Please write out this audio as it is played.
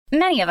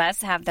Many of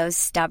us have those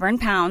stubborn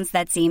pounds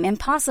that seem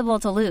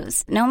impossible to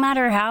lose, no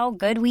matter how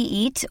good we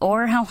eat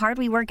or how hard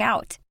we work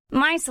out.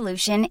 My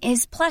solution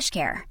is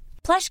PlushCare.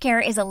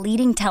 PlushCare is a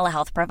leading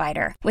telehealth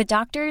provider with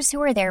doctors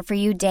who are there for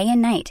you day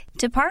and night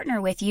to partner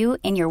with you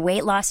in your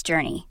weight loss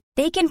journey.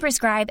 They can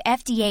prescribe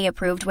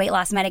FDA-approved weight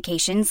loss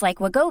medications like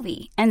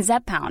Wegovy and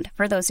Zepbound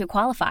for those who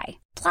qualify.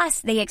 Plus,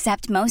 they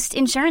accept most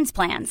insurance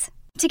plans.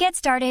 To get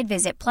started,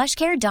 visit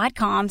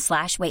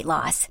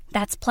plushcare.com/weightloss.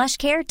 That's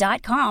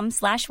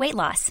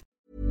plushcare.com/weightloss.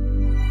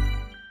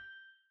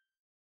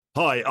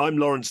 Hi, I'm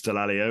Lawrence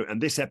Dallaglio,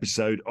 and this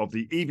episode of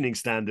the Evening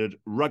Standard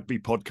Rugby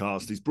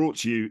Podcast is brought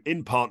to you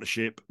in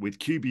partnership with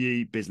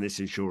QBE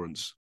Business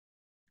Insurance.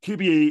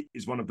 QBE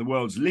is one of the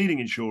world's leading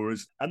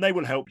insurers, and they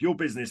will help your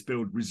business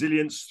build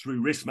resilience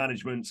through risk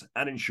management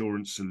and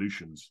insurance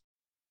solutions.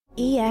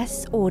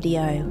 ES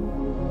Audio.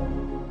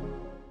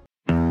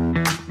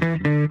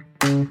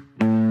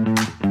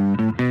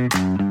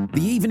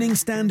 The Evening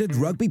Standard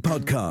Rugby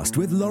Podcast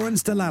with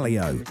Lawrence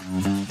Dallaglio.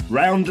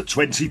 Round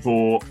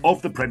 24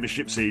 of the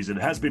Premiership season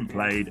has been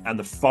played and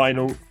the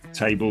final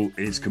table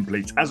is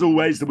complete. As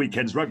always, the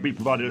weekend's rugby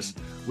provided us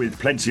with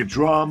plenty of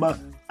drama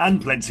and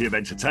plenty of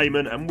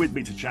entertainment, and with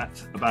me to chat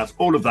about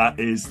all of that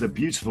is the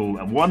beautiful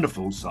and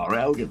wonderful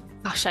Sarah Elgin.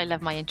 Gosh, I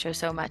love my intro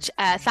so much.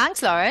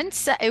 Thanks,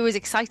 Lawrence. It was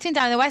exciting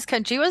down in the West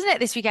Country, wasn't it,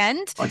 this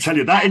weekend? I tell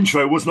you, that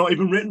intro was not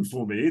even written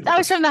for me either. That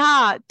was from the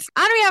heart.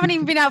 And we haven't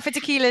even been out for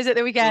tequilas at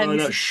the weekend. Oh,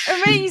 no.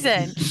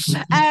 Amazing.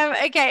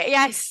 Okay,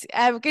 yes.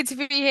 Good to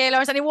be here,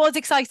 Lawrence. And it was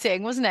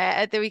exciting, wasn't it,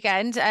 at the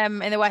weekend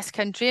in the West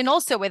Country. And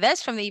also with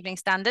us from the Evening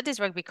Standard is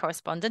rugby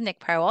correspondent Nick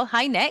Perwall.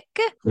 Hi, Nick.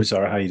 Oh,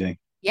 Sarah, how are you doing?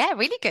 Yeah,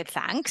 really good,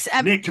 thanks.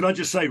 Nick, can I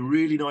just say,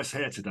 really nice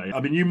hair today. I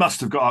mean, you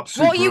must have got up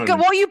super early.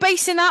 What are you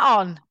basing that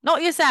on?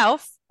 Not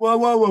yourself?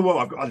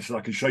 Whoa. I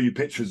can show you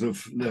pictures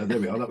of... No,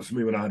 there we are. That was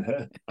me when I had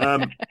hair.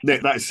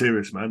 Nick, that is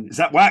serious, man. Is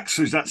that wax?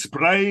 Is that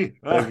spray?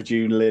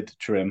 Overdue lid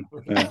trim.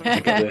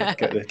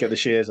 Get the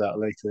shears out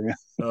later. Yeah.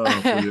 Oh,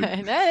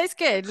 brilliant. No, it's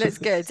good. Looks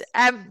good.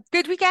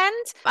 Good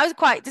weekend. I was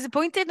quite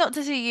disappointed not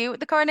to see you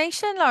at the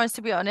coronation, Lawrence,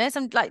 to be honest.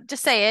 I'm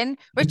just saying,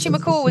 Richie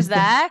McCaw was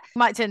there.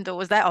 Mike Tyndall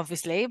was there,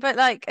 obviously, but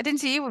I didn't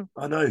see you.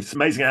 I know. It's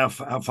amazing how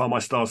far my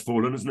star's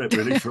fallen, isn't it,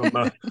 really, from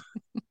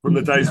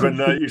the days when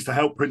I used to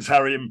help Prince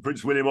Harry and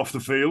Prince William off the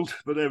field.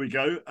 But there we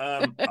go.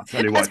 I'll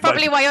tell you what. That's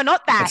probably why you're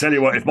not there. I'll tell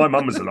you what, if my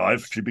mum was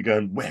alive, she'd be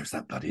going, where's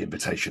that bloody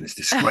invitation? It's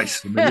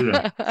disgrace. But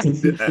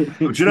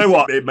you know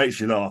what? It makes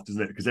you laugh,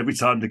 doesn't it? Because every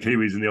time the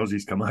Kiwis and the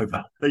Aussies come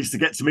over, they used to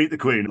get to meet the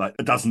Queen like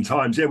a dozen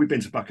times. Yeah, we've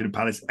been to Buckingham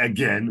Palace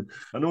again.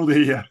 And all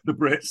the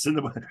Brits and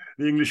the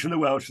English and the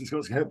Welsh and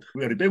Scots.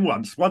 We've only been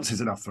once. Once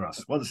is enough for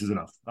us. Once is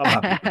enough.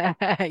 I'm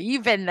happy.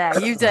 You've been there.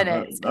 You've done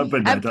it. I've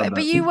been there, done that.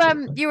 But you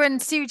were in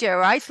studio,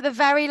 right? For the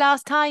very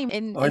last time. I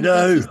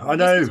know.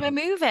 We're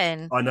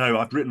moving. I know.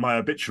 I've written my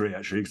obituary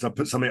actually because I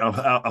put something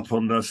up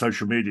on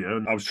social media,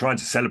 and I was trying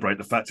to celebrate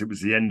the fact it was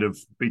the end of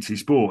BT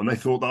Sport, and they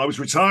thought that I was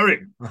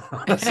retiring.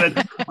 I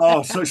said,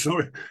 "Oh, so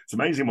sorry." It's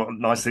amazing what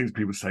nice things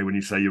people say when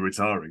you say you're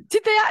retiring.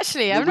 Did they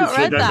actually? I've not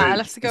read that. I'll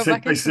have to go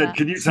back. They said,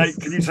 "Can you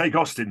take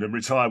Austin and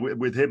retire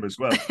with him as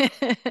well?"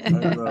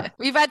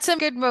 We've had some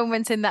good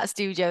moments in that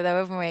studio, though,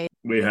 haven't we?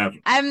 We have.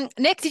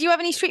 Nick, did you have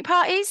any street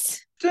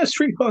parties? Yeah,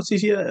 street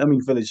parties, yeah. I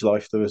mean, Village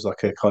Life, there was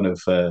like a kind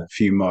of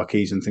few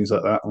marquees and things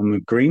like that on the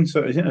green.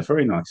 So, yeah,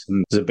 very nice.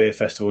 And there's a beer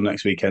festival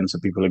next weekend, so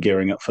people are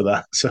gearing up for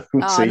that. So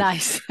we'll see.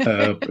 Nice.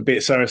 A bit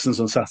of Saracens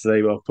on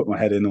Saturday, but I'll put my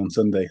head in on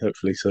Sunday,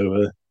 hopefully.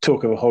 So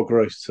talk of a hog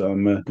roast, so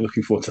I'm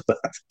looking forward to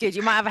that. Good.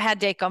 You might have a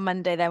headache on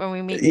Monday then when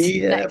we meet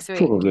next week.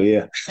 Probably,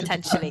 yeah.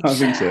 Potentially. I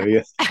think so,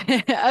 yeah.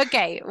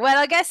 Okay. Well,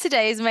 our guest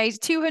today has made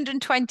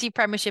 220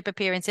 Premiership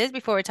appearances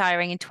before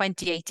retiring in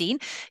 2018.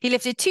 He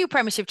lifted 2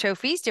 Premiership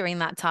trophies during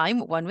that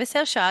time, one with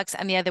Sale Sharks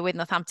and the other with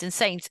Northampton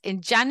Saints.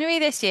 In January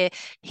this year,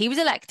 he was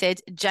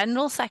elected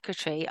General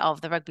Secretary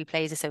of the Rugby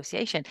Players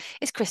Association.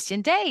 It's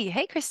Christian Day.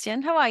 Hey,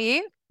 Christian, how are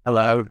you?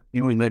 Hello.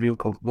 You mean maybe you're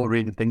comfortable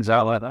reading things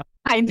out like that?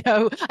 I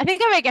know. I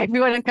think I make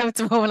everyone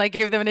uncomfortable when I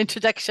give them an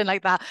introduction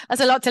like that.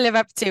 That's a lot to live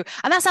up to.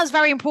 And that sounds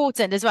very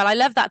important as well. I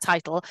love that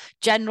title,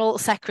 General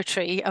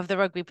Secretary of the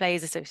Rugby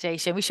Players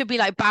Association. We should be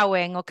like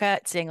bowing or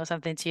curtsying or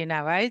something to you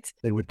now, right?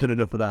 I think we've done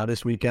enough of that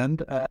this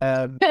weekend.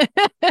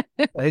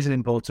 It is an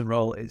important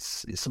role.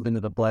 It's something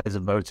that the players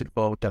have voted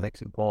for, which I think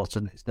is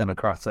important. It's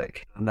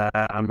democratic. And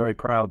I'm very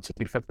proud to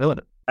be fulfilling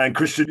it. And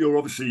Christian, you're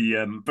obviously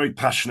very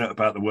passionate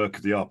about the work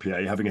of the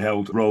RPA, having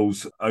held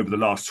roles over the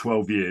last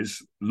 12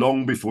 years,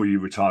 long before you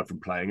retired from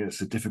playing. And it's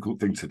a difficult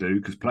thing to do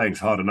because playing's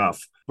hard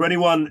enough. For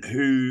anyone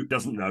who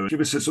doesn't know, give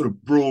us a sort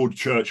of broad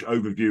church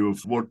overview of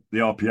what the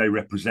RPA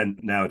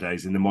represent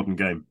nowadays in the modern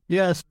game.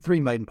 Yes, 3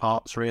 main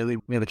parts, really.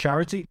 We have a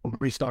charity,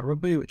 Restart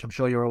Rugby, which I'm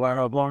sure you're aware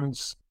of,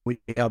 Lawrence. We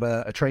have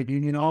a trade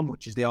union arm,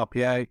 which is the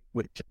RPA,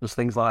 which does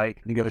things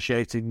like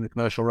negotiating the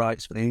commercial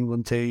rights for the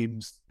England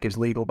teams, gives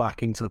legal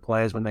backing to the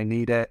players when they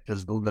need it,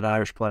 as the London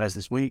Irish players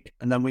this week.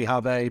 And then we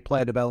have a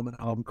player development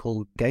arm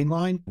called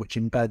Gainline, which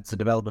embeds a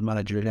development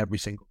manager in every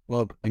single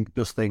club and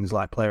does things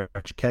like player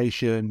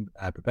education,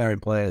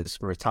 preparing players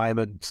for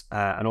retirement,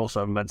 and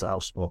also mental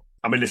health support.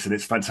 I mean, listen,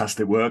 it's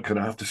fantastic work, and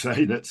I have to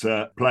say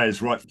that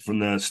players right from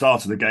the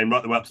start of the game,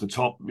 right the way up to the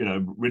top,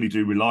 really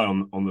do rely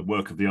on the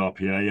work of the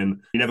RPA,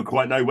 and you never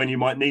quite know when you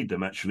might need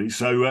them, actually.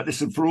 So,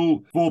 listen, for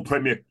all 4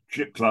 Premiership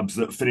clubs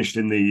that finished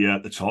in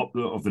the top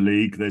of the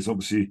league, there's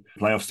obviously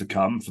playoffs to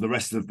come. For the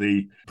rest of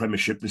the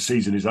Premiership, the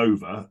season is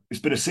over. It's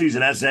been a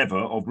season, as ever,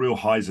 of real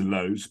highs and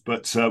lows,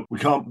 but we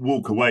can't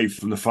walk away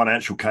from the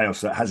financial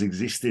chaos that has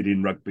existed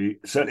in rugby,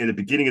 certainly at the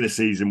beginning of the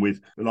season, with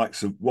the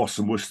likes of Wasps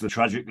and Worcester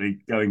tragically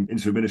going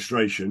into administration.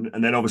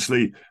 And then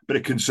obviously a bit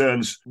of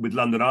concerns with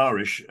London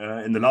Irish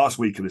in the last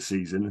week of the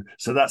season.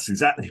 So that's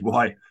exactly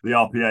why the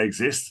RPA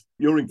exists.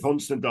 You're in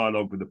constant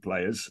dialogue with the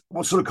players.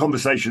 What sort of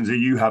conversations are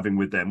you having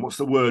with them? What's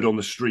the word on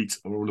the street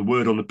or the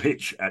word on the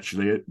pitch,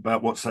 actually,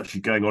 about what's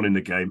actually going on in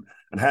the game?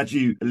 And how do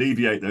you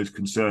alleviate those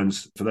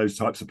concerns for those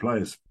types of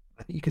players?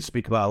 I think you can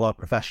speak about a lot of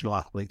professional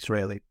athletes,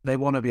 really. They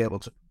want to be able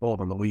to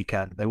perform on the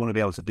weekend. They want to be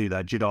able to do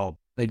their job.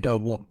 They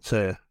don't want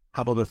to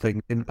have other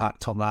things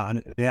impact on that. And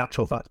in the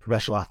actual fact,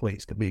 professional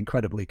athletes can be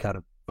incredibly kind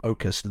of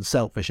focused and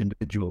selfish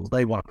individuals.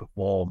 They want to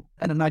perform.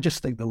 And I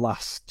just think the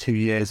last 2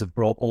 years have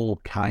brought all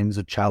kinds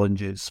of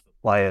challenges for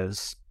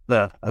players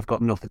that have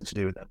got nothing to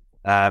do with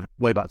them.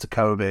 Way back to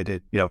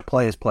COVID,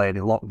 players playing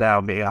in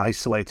lockdown, being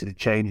isolated in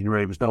changing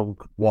rooms, no one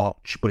could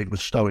watch, but it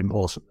was so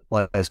important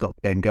that players got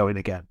the game going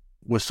again.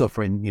 We're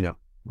suffering,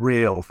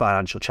 real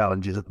financial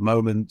challenges at the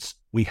moment.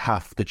 We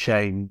have to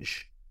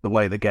change the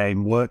way the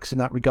game works in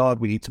that regard.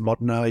 We need to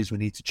modernise, we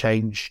need to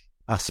change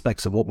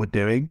aspects of what we're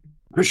doing.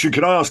 Christian,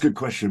 can I ask a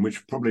question,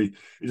 which probably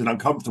is an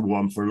uncomfortable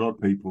one for a lot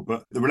of people,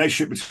 but the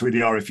relationship between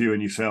the RFU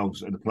and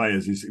yourselves and the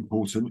players is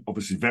important,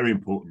 obviously very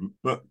important,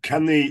 but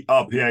can the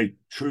RPA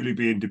truly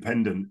be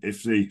independent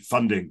if the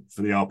funding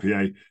for the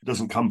RPA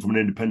doesn't come from an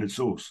independent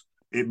source?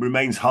 It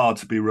remains hard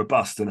to be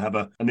robust and have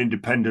an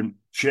independent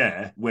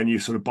share when you're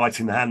sort of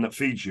biting the hand that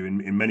feeds you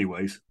in many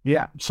ways.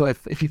 Yeah, so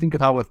if you think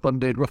of how we're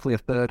funded, roughly a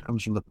third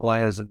comes from the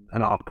players and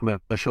our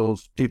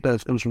commercials,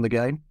 2/3 comes from the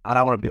game. And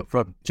I want to be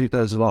upfront,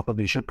 2/3 of our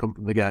funding should come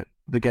from the game.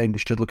 The game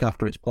should look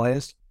after its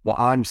players. What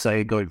I'm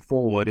saying going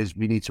forward is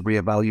we need to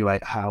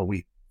reevaluate how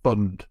we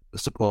fund the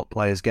support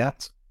players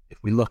get. If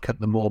we look at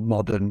the more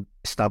modern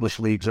established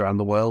leagues around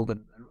the world,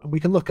 and we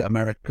can look at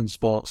American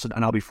sports, and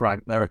I'll be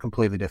frank, they're a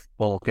completely different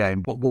ball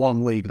game. But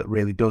one league that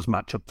really does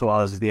match up to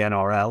ours is the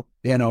NRL.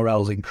 The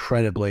NRL is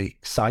incredibly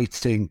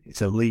exciting,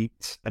 it's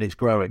elite, and it's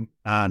growing.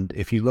 And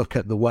if you look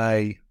at the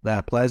way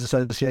their Players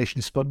Association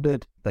is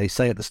funded, they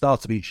say at the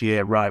start of each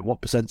year, right,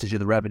 what percentage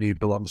of the revenue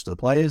belongs to the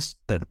players?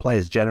 Then the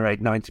players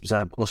generate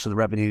 90% plus of the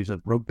revenues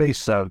of rugby,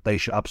 so they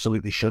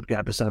absolutely should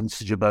get a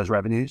percentage of those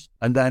revenues.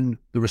 And then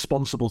the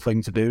responsible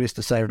thing to do is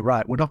to say,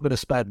 right, we're not going to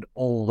spend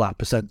all that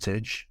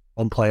percentage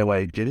on player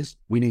wages.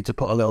 We need to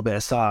put a little bit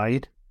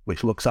aside,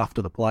 which looks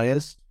after the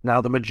players. Now,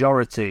 the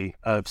majority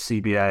of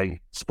CBA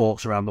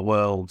sports around the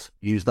world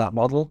use that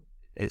model.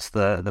 It's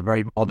the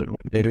very modern way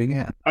of doing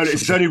it. And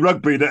it's only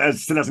rugby that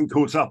still hasn't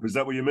caught up. Is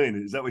that what you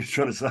mean? Is that what you're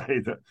trying to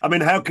say? I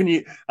mean, how can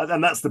you?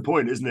 And that's the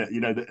point, isn't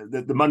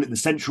it? The money, the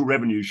central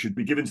revenue should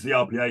be given to the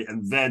RPA,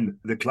 and then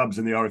the clubs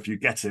and the RFU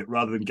get it,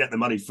 rather than get the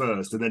money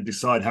first and then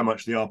decide how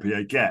much the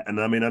RPA get.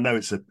 And I mean, I know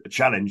it's a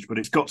challenge, but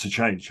it's got to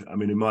change. I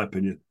mean, in my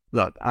opinion.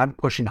 Look, I'm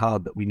pushing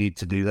hard that we need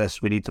to do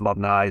this. We need to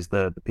modernise.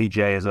 The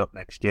PGA is up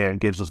next year and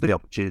gives us the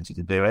opportunity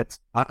to do it.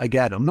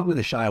 Again, I'm not going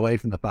to shy away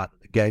from the fact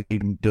that the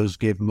game does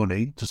give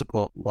money to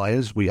support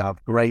players. We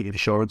have great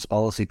insurance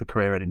policy for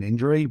career and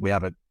injury. We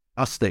have a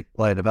fantastic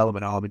player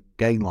development arm in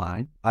gain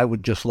line. I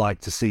would just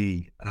like to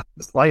see,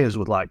 the players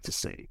would like to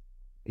see,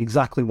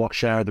 exactly what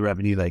share of the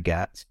revenue they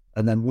get.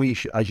 And then we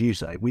should, as you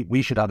say,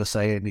 we should have a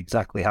say in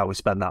exactly how we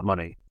spend that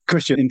money.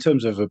 Christian, in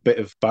terms of a bit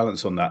of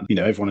balance on that,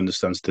 everyone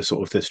understands the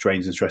sort of the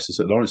strains and stresses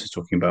that Lawrence is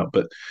talking about,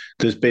 but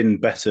there's been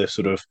better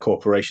sort of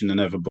cooperation than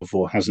ever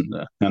before, hasn't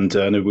there? And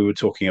I know we were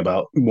talking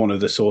about one of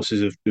the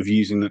sources of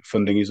using that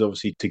funding is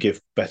obviously to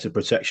give better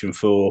protection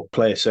for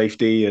player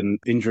safety and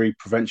injury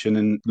prevention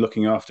and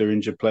looking after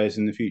injured players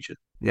in the future.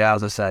 Yeah,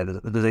 as I say,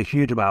 there's a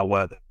huge amount of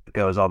work that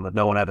goes on that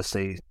no one ever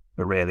sees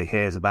but really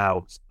hears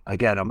about.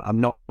 Again, I'm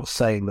not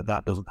saying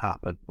that doesn't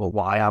happen, but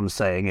what I am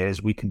saying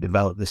is we can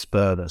develop this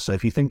further. So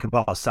if you think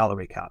about our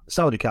salary cap, the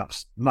salary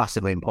cap's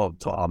massively important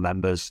to our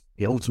members.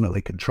 It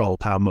ultimately controls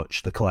how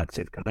much the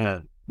collective can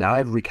earn. Now,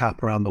 every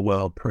cap around the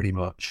world pretty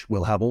much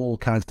will have all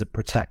kinds of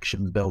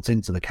protections built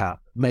into the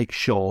cap, make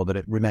sure that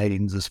it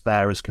remains as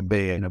fair as can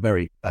be in a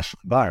very special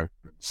environment.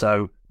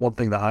 So one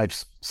thing that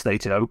I've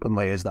stated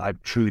openly is that I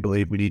truly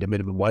believe we need a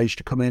minimum wage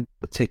to come in,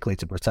 particularly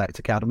to protect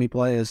academy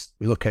players.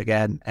 We look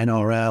again,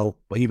 NRL,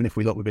 but even if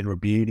we look within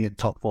rugby union,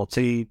 top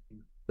 14,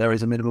 there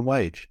is a minimum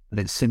wage, and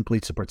it's simply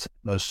to protect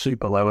those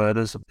super low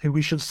earners who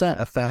we should set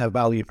a fair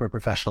value for a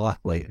professional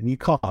athlete. And you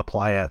can't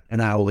apply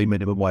an hourly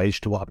minimum wage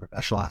to what a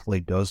professional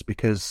athlete does,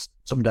 because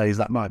some days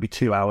that might be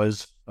 2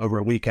 hours over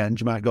a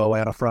weekend. You might go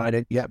away on a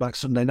Friday, you get back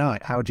Sunday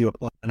night. How do you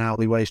apply an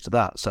hourly wage to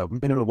that? So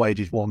minimum wage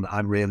is one that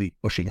I'm really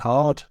pushing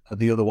hard, and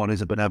the other one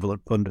is a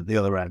benevolent fund at the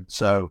other end.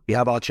 So we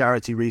have our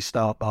charity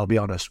restart, but I'll be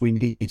honest, we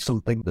need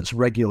something that's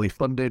regularly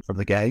funded from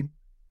the game.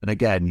 And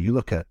again, you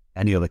look at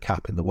any other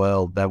cap in the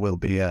world, there will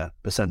be a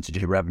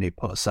percentage of revenue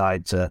put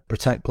aside to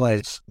protect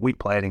players. We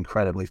play an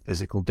incredibly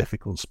physical,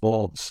 difficult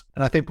sports.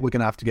 And I think we're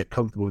going to have to get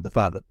comfortable with the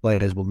fact that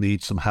players will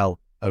need some help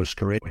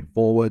post-career going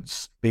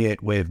forwards, be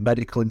it with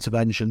medical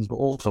interventions, but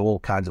also all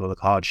kinds of other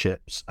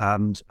hardships.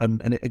 And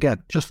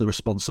again, just the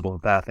responsible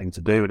and fair thing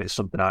to do. And it's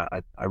something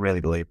I really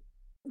believe.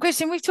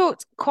 Christian, we've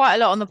talked quite a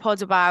lot on the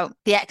pod about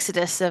the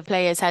exodus of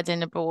players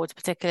heading abroad,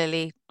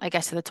 particularly, I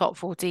guess, to the top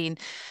 14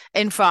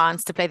 in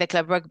France to play their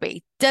club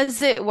rugby.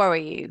 Does it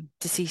worry you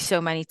to see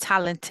so many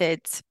talented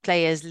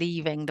players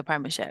leaving the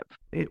Premiership?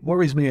 It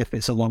worries me if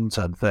it's a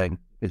long-term thing.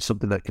 It's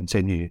something that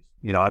continues.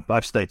 You know,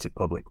 I've stated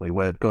publicly,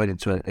 we're going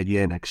into a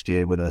year next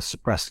year with a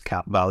suppressed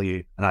cap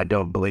value, and I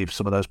don't believe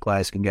some of those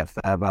players can get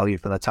fair value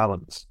for their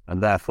talents.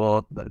 And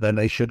therefore, then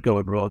they should go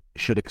abroad,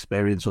 should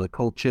experience other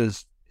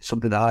cultures.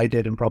 Something that I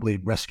did and probably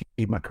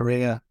rescued my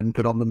career, and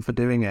good on them for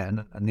doing it.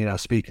 And you know,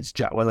 speaking to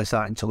Jack Willis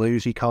out in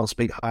Toulouse, he can't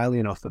speak highly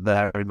enough of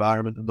their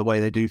environment and the way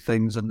they do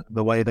things and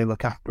the way they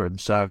look after him.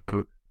 So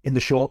in the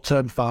short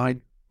term,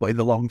 fine. But in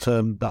the long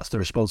term, that's the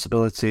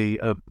responsibility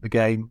of the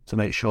game to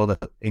make sure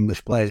that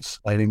English players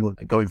play in England.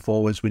 Going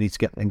forwards, we need to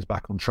get things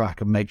back on track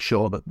and make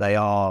sure that they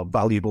are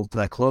valuable to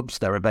their clubs,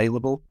 they're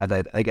available, and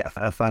they get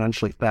a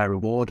financially fair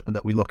reward, and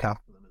that we look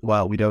after them as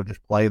well. We don't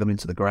just play them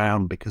into the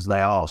ground because they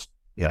are.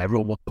 You know,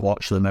 everyone wants to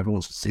watch them, everyone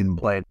wants to see them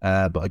play.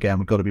 But again,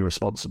 we've got to be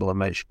responsible and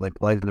make sure they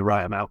play the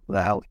right amount for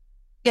their health.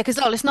 Yeah, because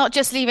it's not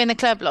just leaving the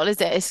club, is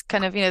it? It's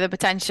kind of, you know, the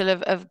potential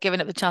of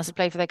giving up the chance to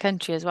play for their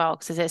country as well,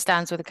 because as it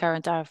stands with the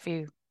current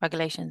RFU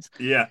regulations.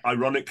 Yeah,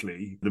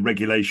 ironically, the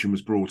regulation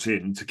was brought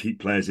in to keep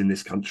players in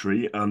this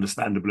country,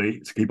 understandably,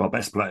 to keep our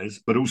best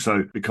players, but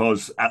also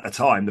because at the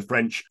time, the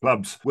French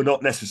clubs were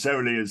not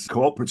necessarily as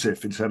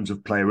cooperative in terms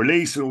of player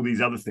release and all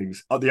these other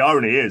things. The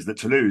irony is that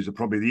Toulouse are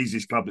probably the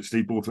easiest club that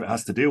Steve Borthwick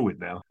has to deal with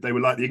now. They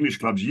were like the English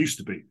clubs used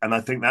to be. And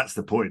I think that's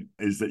the point,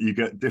 is that you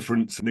get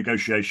different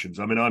negotiations.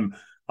 I mean, I'm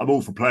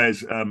all for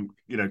players,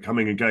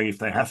 coming and going if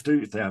they have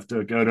to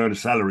go and earn a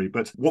salary.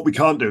 But what we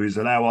can't do is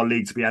allow our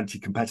league to be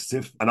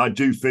anti-competitive. And I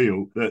do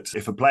feel that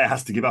if a player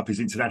has to give up his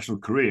international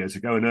career to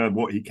go and earn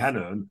what he can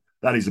earn,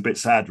 that is a bit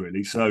sad,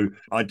 really. So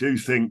I do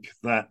think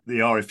that the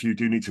RFU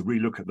do need to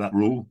relook at that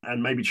rule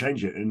and maybe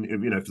change it,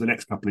 for the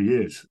next couple of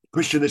years.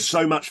 Christian, there's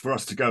so much for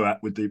us to go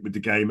at with the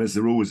game, as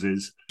there always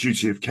is.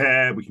 Duty of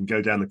care, we can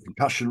go down the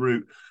concussion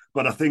route.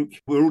 But I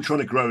think we're all trying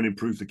to grow and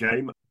improve the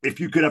game. If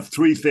you could have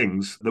 3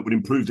 things that would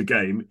improve the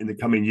game in the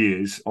coming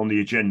years on the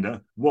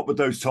agenda, what would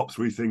those top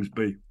 3 things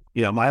be?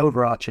 You know, my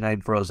overarching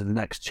aim for us in the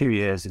next 2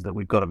 years is that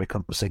we've got to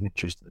become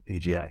signatories to the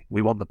PGA.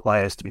 We want the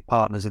players to be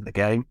partners in the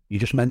game. You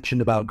just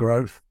mentioned about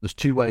growth. There's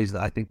 2 ways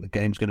that I think the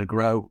game's going to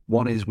grow.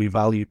 One is we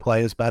value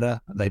players better,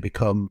 and they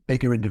become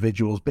bigger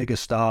individuals, bigger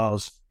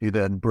stars, who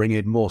then bring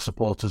in more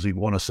supporters who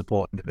want to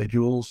support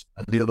individuals.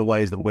 And the other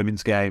way is the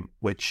women's game,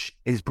 which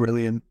is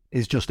brilliant,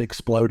 is just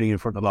exploding in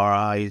front of our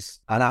eyes.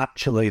 And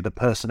actually, the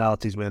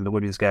personalities within the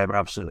women's game are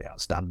absolutely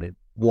outstanding.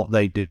 What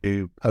they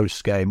do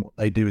post-game, what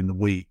they do in the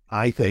week,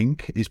 I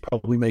think is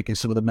probably making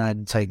some of the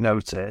men take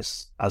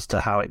notice as to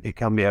how it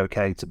can be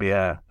okay to be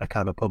a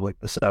kind of a public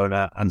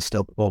persona and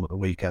still perform at the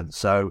weekend.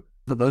 So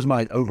those are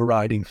my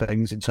overriding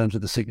things in terms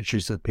of the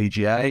signatories to the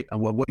PGA, and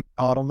we're working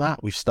hard on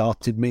that. We've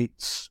started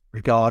meets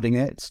regarding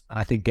it.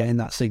 I think getting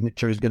that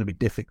signature is going to be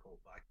difficult.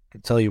 I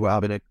can tell you we're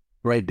having a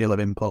great deal of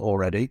input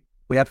already.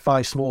 We had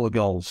 5 smaller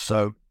goals.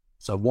 So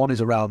one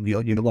is around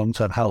your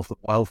long-term health and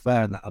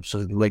welfare, and that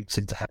absolutely links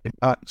into head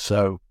impact.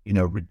 So,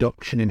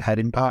 reduction in head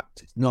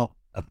impact. It's not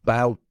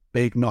about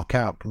big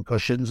knockout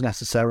concussions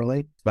necessarily.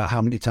 It's about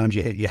how many times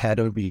you hit your head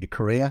over your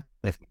career.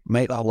 If we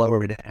make that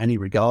lower in any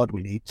regard,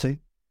 we need to.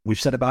 We've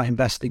said about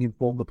investing in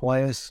former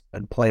players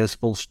and players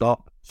full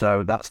stop.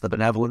 So that's the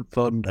benevolent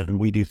fund. And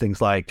we do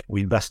things like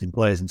we invest in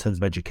players in terms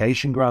of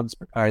education grants,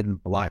 preparing them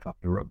for life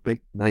after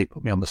rugby. Now you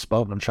put me on the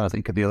spot and I'm trying to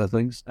think of the other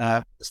things.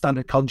 The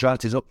standard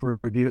contract is up for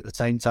review at the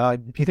same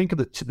time. If you think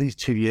of these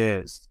 2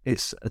 years,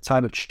 it's a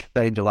time of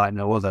change like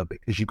no other,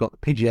 because you've got the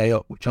PGA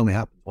up, which only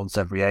happens once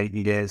every 8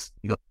 years.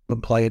 You've got the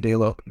player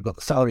deal up. You've got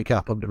the salary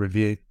cap under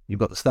review. You've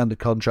got the standard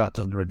contract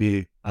under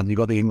review, and you've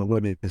got the England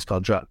women's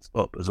contract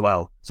up as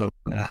well. So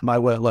my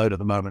workload at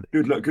the moment.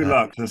 Good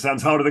luck. That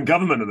sounds harder than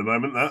government at the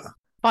moment, that.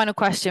 Final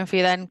question for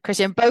you then,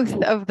 Christian. Both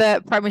of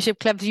the Premiership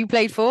clubs you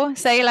played for,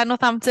 Sale and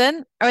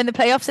Northampton, are in the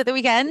playoffs at the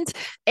weekend.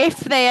 If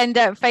they end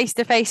up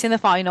face-to-face in the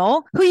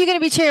final, who are you going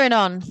to be cheering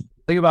on? The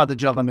thing about the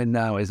job I'm in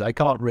now is I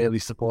can't really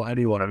support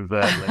anyone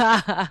overtly.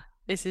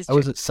 I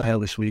was at Sale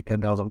this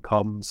weekend. I was on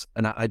comms,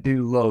 and I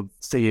do love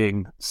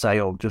seeing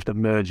Sale just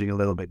emerging a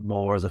little bit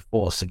more as a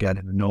force again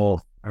in the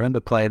north. I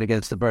remember playing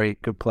against a very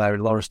good player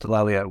in Lawrence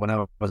Delalio when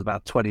I was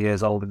about 20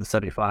 years old in the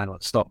semi-final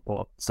at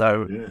Stockport.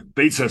 So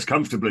beats us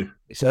comfortably.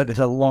 It's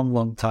a long,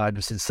 long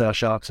time since Sale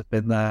Sharks have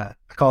been there.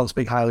 I can't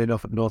speak highly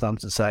enough of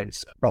Northampton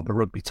Saints, a proper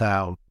rugby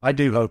town. I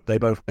do hope they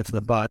both get to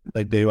the fight.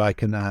 They do. I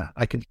can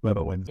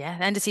whoever wins. Yeah,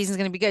 the end of season is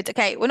going to be good.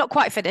 Okay, we're not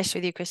quite finished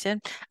with you,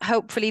 Christian.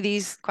 Hopefully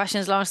these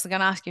questions Lawrence is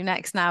going to ask you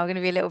next now are going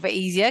to be a little bit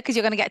easier, because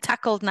you're going to get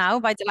tackled now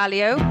by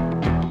Delalio.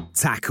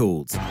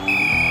 Tackled.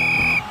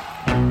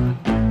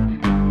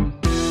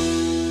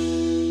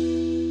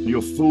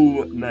 Your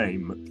full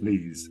name,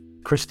 please.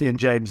 Christian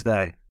James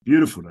Day.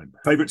 Beautiful name.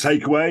 Favourite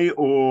takeaway,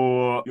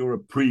 or you're a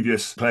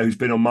previous player who's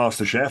been on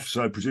MasterChef,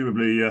 so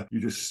presumably you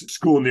just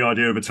scorn the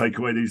idea of a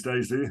takeaway these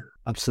days, do you?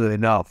 Absolutely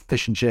not.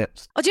 Fish and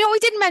chips. Oh, do you know what we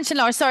didn't mention,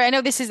 Laura? Sorry, I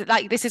know this is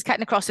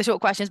cutting across the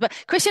short questions, but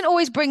Christian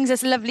always brings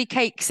us lovely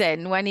cakes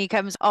in when he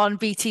comes on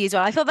BT as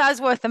well. I thought that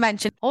was worth a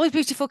mention. Always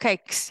beautiful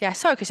cakes. Yeah,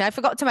 sorry, Christian, I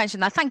forgot to mention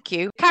that. Thank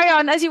you. Carry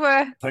on as you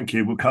were. Thank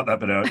you. We'll cut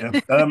that bit out, yeah.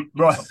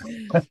 Right.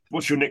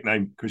 What's your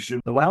nickname, Christian?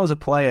 When I was a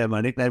player,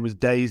 my nickname was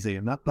Daisy,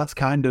 and that's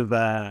kind of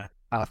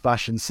out of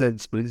fashion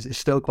since, but it's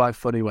still quite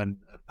funny when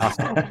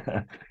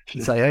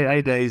you say,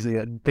 hey, Daisy,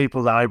 and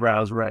people's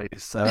eyebrows raise.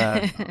 So,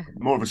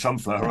 more of a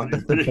sunflower, aren't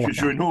you? Because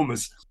you're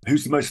enormous.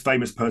 Who's the most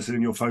famous person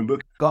in your phone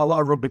book? Got a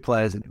lot of rugby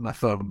players in my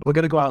phone. We're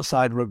going to go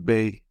outside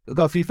rugby. We've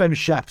got a few famous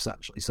chefs,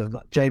 actually. So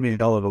Jamie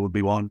and Oliver would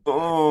be one.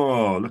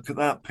 Oh, look at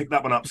that. Pick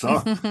that one up, sir.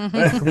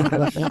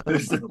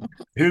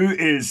 Who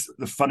is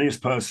the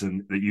funniest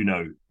person that you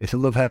know? It's a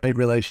love-hate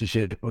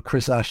relationship, but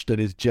Chris Ashton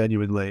is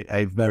genuinely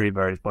a very,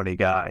 very funny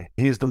guy.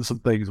 He has done some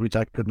things which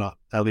I could not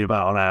tell you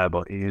about on air,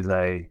 but he is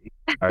a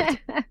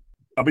character.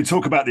 I mean,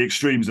 talk about the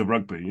extremes of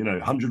rugby,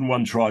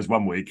 101 tries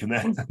one week and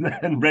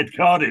then red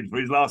carded for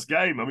his last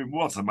game. I mean,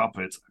 what a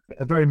muppet.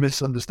 A very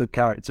misunderstood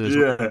character as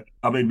well. Yeah,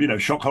 I mean,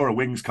 shock horror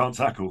wings can't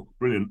tackle.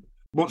 Brilliant.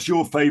 What's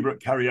your favourite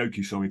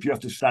karaoke song? If you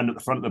have to stand at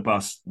the front of the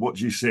bus, what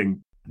do you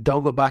sing?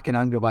 Don't Look Back in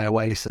Anger by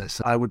Oasis.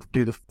 I would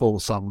do the full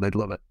song. They'd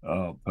love it.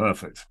 Oh,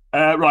 perfect.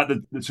 Right,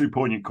 the two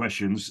poignant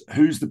questions.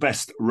 Who's the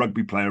best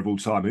rugby player of all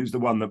time? Who's the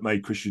one that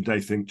made Christian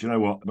Day think, do you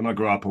know what, when I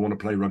grow up, I want to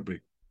play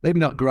rugby? Maybe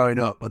not growing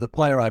up, but the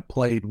player I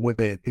played with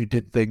who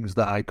did things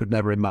that I could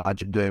never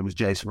imagine doing was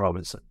Jason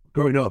Robinson.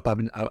 Growing up,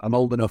 I'm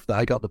old enough that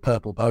I got the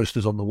purple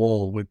posters on the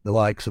wall with the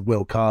likes of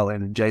Will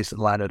Carlin and Jason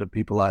Leonard and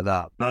people like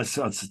that. I'd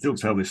still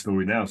tell this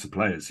story now to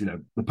players.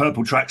 The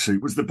purple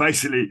tracksuit was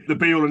basically the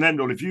be-all and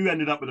end-all. If you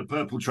ended up with a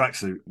purple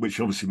tracksuit,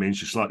 which obviously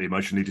means you're slightly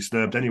emotionally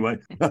disturbed anyway,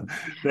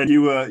 then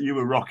you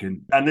were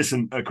rocking. And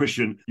listen,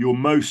 Christian, your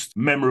most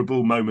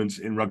memorable moment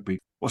in rugby.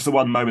 What's the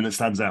one moment that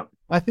stands out?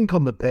 I think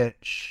on the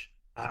pitch,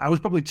 I was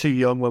probably too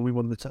young when we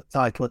won the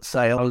title at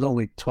Sale. I was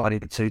only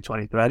 22,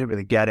 23. I didn't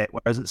really get it.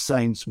 Whereas at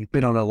Saints, we've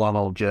been on a long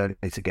old journey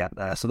to get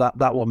there. So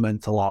that one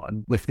meant a lot.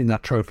 And lifting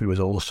that trophy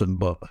was awesome.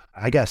 But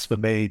I guess for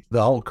me,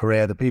 the whole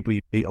career, the people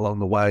you meet along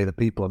the way, the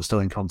people I'm still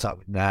in contact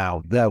with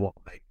now, they're what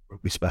make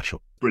rugby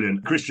special.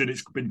 Brilliant. Christian,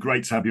 it's been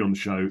great to have you on the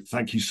show.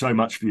 Thank you so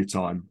much for your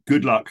time.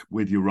 Good luck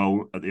with your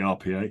role at the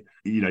RPA.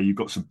 You've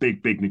got some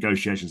big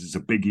negotiations. It's a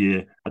big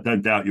year. I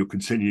don't doubt you'll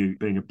continue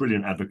being a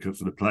brilliant advocate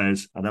for the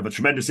players and have a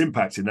tremendous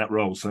impact in that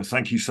role. So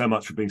thank you so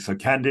much for being so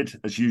candid,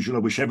 as usual. I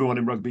wish everyone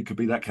in rugby could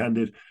be that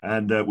candid,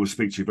 and we'll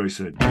speak to you very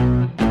soon.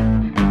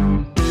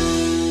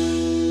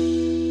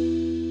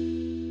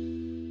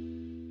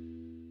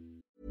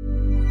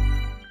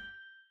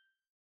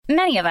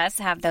 Many of us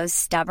have those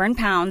stubborn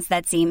pounds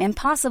that seem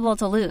impossible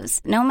to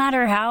lose, no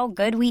matter how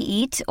good we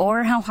eat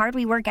or how hard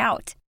we work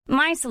out.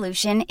 My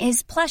solution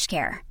is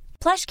PlushCare.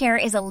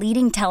 PlushCare is a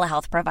leading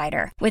telehealth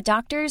provider with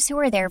doctors who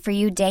are there for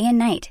you day and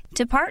night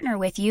to partner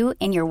with you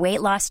in your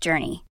weight loss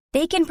journey.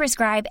 They can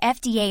prescribe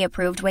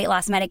FDA-approved weight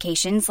loss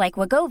medications like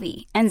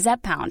Wegovy and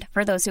Zepbound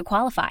for those who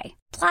qualify.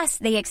 Plus,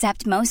 they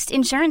accept most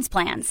insurance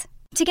plans.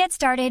 To get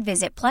started,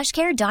 visit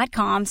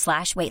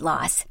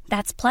plushcare.com/weightloss.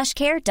 That's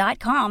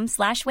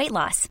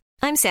plushcare.com/weightloss.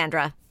 I'm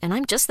Sandra, and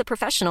I'm just the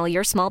professional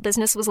your small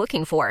business was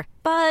looking for.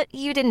 But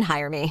you didn't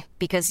hire me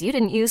because you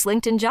didn't use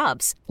LinkedIn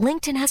Jobs.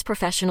 LinkedIn has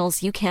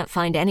professionals you can't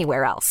find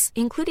anywhere else,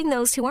 including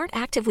those who aren't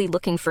actively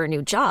looking for a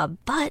new job,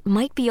 but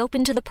might be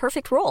open to the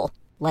perfect role,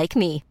 like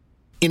me.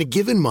 In a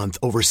given month,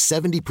 over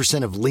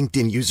 70% of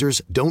LinkedIn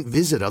users don't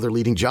visit other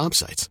leading job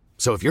sites.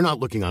 So if you're not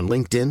looking on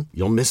LinkedIn,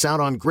 you'll miss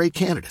out on great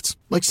candidates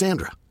like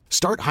Sandra.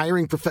 Start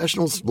hiring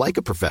professionals like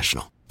a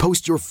professional.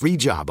 Post your free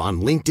job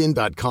on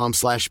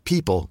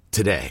linkedin.com/people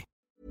today.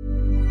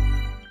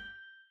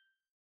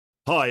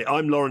 Hi,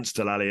 I'm Lawrence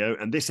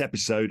Dallaglio, and this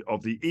episode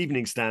of the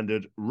Evening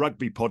Standard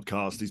Rugby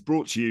Podcast is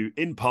brought to you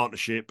in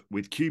partnership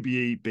with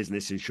QBE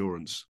Business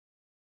Insurance.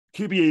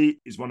 QBE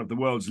is one of the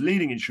world's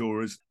leading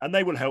insurers, and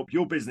they will help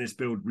your business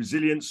build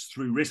resilience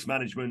through risk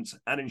management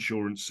and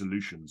insurance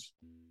solutions.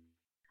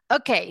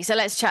 Okay, so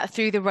let's chat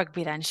through the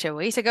rugby then, shall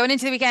we? So going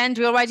into the weekend,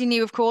 we already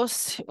knew, of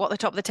course, what the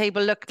top of the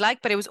table looked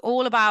like, but it was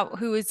all about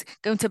who was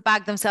going to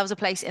bag themselves a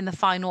place in the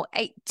final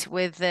 8,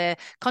 with the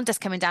contest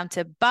coming down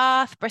to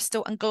Bath,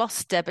 Bristol and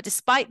Gloucester. But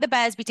despite the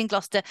Bears beating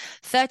Gloucester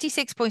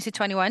 36 points to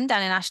 21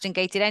 down in Ashton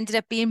Gate, it ended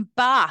up being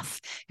Bath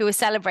who was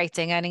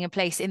celebrating, earning a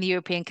place in the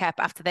European Cup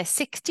after their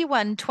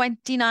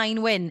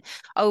 61-29 win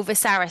over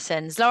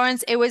Saracens.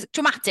 Lawrence, it was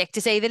dramatic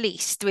to say the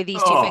least with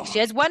these two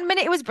fixtures. 1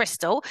 minute it was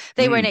Bristol,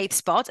 they were in 8th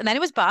spot, and then it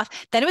was Bath,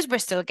 Bath. Then it was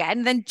Bristol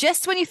again. Then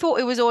just when you thought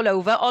it was all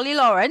over, Ollie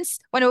Lawrence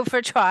went over for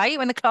a try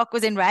when the clock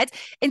was in red,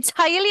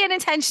 entirely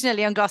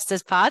unintentionally on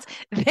Gloucester's part.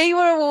 They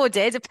were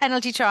awarded a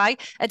penalty try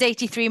at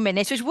 83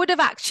 minutes, which would have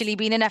actually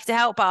been enough to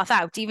help Bath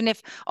out, even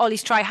if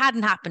Ollie's try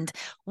hadn't happened.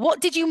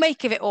 What did you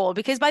make of it all?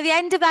 Because by the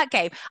end of that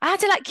game, I had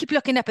to keep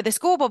looking up at the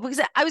scoreboard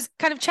because I was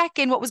kind of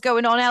checking what was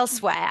going on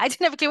elsewhere. I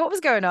didn't have a clue what was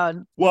going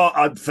on. Well,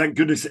 thank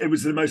goodness it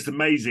was the most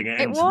amazing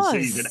end to the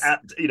season.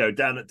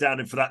 Down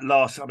in for that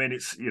last. I mean,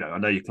 it's I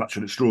know you're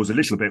clutching at straws a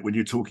little bit when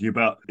you're talking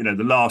about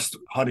the last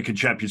Heineken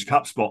Champions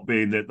Cup spot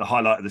being the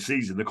highlight of the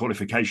season, the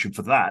qualification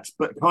for that.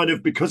 But kind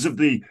of because of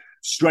the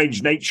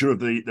strange nature of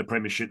the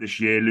Premiership this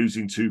year,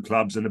 losing 2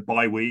 clubs and a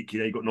bye week.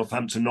 You've got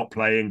Northampton not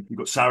playing. You've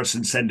got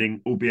Saracens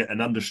sending, albeit an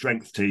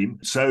understrength team.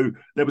 So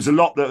there was a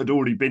lot that had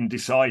already been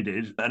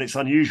decided, and it's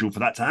unusual for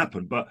that to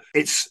happen. But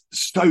it's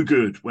so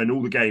good when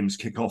all the games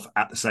kick off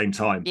at the same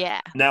time.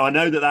 Yeah. Now, I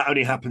know that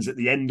only happens at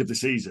the end of the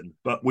season,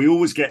 but we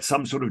always get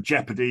some sort of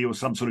jeopardy or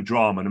some sort of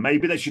drama. And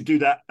maybe they should do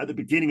that at the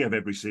beginning of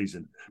every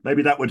season.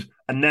 Maybe that would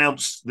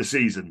announce the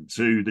season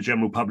to the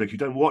general public who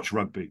don't watch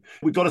rugby.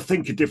 We've got to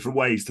think of different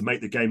ways to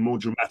make the game more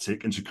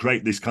dramatic and to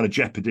create this kind of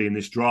jeopardy and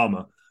this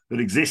drama that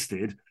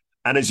existed.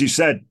 And as you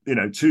said,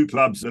 2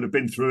 clubs that have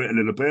been through it a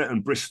little bit,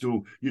 and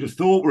Bristol, you'd have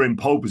thought were in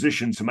pole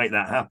position to make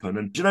that happen.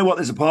 And do you know what?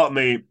 There's a part of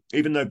me,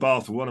 even though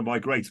Bath were one of my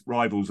great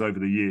rivals over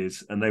the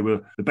years, and they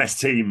were the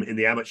best team in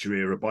the amateur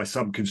era by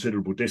some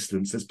considerable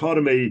distance, there's part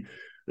of me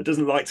that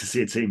doesn't like to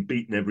see a team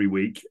beaten every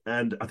week.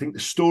 And I think the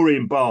story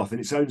in Bath in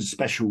its own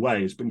special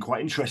way has been quite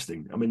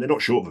interesting. I mean, they're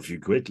not short of a few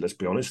quid, let's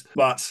be honest.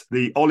 But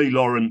the Ollie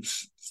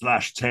Lawrence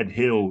 / Ted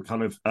Hill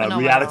kind of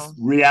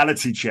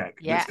reality check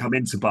that's come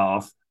into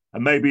Bath,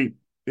 and maybe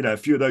a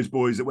few of those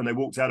boys that when they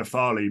walked out of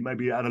Farley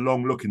maybe had a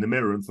long look in the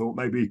mirror and thought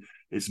maybe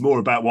it's more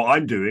about what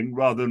I'm doing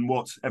rather than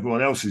what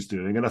everyone else is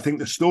doing. And I think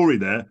the story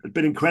there has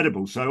been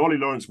incredible. So Ollie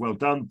Lawrence, well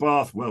done.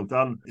 Bath, well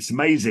done. It's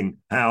amazing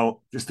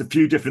how just a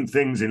few different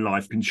things in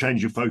life can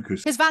change your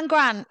focus. Because Van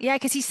Grant,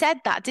 because he said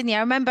that, didn't he? I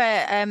remember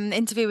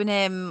interviewing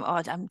him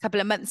a couple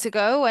of months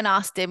ago and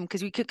asked him,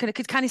 because we could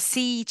kind of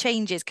see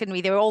changes, couldn't we?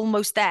 They were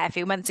almost there a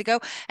few months ago.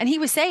 And he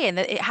was saying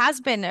that it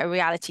has been a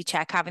reality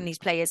check having these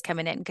players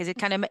coming in, because it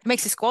kind of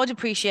makes the squad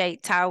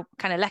appreciate how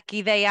kind of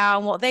lucky they are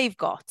and what they've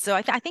got. So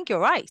I think you're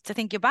right. I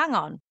think you're bang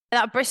on.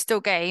 That Bristol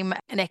game,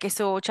 Nick, I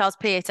saw Charles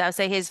Pieta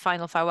say his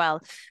final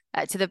farewell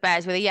to the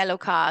Bears with a yellow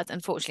card.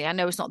 Unfortunately, I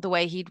know it's not the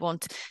way he'd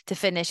want to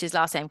finish his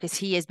last game, because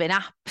he has been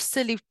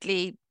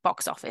absolutely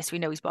box office. We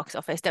know he's box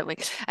office, don't we,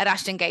 at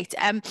Ashton Gate.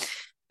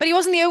 But he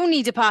wasn't the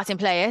only departing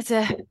player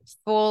to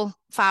fall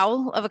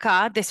foul of a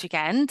card this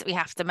weekend. We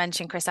have to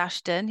mention Chris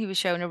Ashton, who was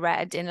shown a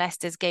red in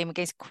Leicester's game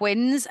against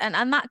Quins.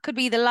 And that could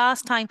be the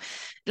last time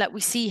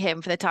we see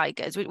him for the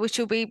Tigers, which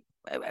will be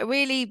a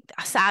really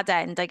sad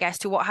end, I guess,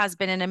 to what has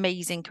been an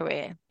amazing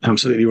career.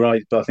 Absolutely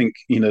right. But I think,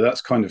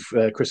 that's kind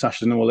of Chris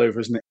Ashton all over,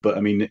 isn't it? But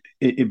I mean,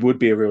 it would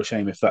be a real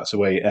shame if that's the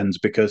way it ends,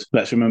 because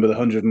let's remember the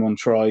 101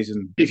 tries.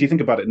 And if you think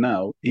about it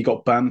now, he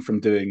got banned from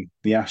doing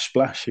the Ash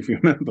Splash, if you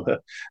remember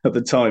at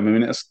the time. I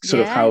mean, that's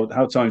sort of how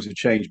times have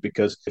changed,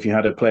 because if you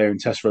had a player in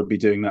Test rugby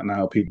doing that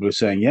now, people are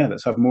saying,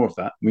 let's have more of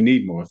that. We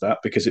need more of that,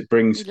 because it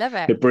brings the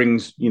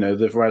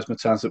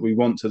razzmatazz that we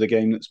want to the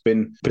game that's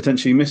been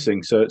potentially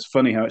missing. So it's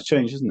funny how it's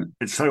changed, isn't it?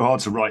 It's so hard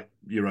to write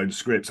your own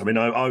scripts. I mean,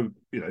 I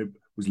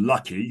was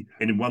lucky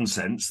in one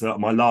sense that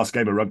my last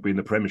game of rugby in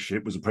the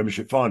Premiership was a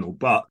Premiership final.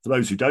 But for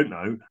those who don't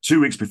know,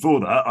 2 weeks before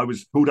that, I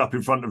was pulled up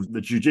in front of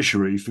the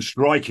judiciary for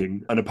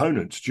striking an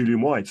opponent,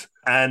 Julian White.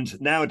 And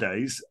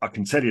nowadays, I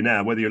can tell you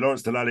now, whether you're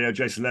Lawrence Dallaglio,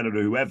 Jason Leonard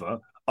or whoever,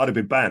 I'd have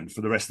been banned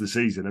for the rest of the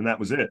season, and that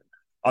was it.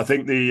 I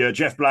think the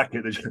Jeff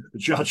Blackett, the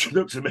judge,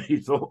 looked at me, he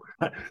thought,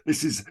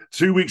 this is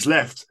 2 weeks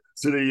left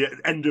to the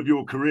end of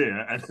your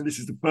career, and this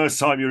is the first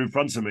time you're in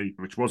front of me,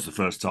 which was the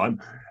first time.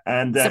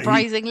 And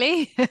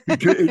surprisingly,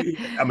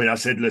 I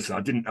said,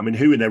 listen,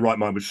 who in their right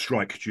mind would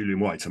strike Julian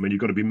White? I mean, you've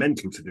got to be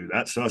mental to do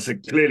that. So I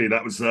said, clearly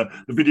that was the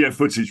video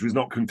footage was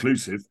not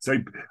conclusive. So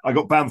I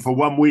got banned for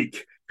 1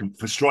 week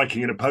for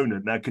striking an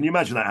opponent. Now, can you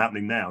imagine that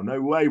happening now?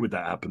 No way would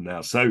that happen now.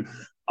 So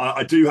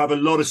I do have a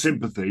lot of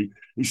sympathy.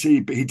 You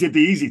see, he did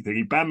the easy thing.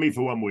 He banned me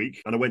for 1 week,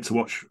 and I went to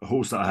watch a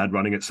horse that I had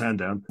running at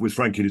Sandown with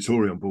Frankie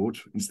Dettori on board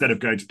instead of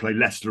going to play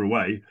Leicester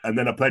away. And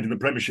then I played in the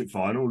Premiership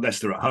final,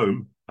 Leicester at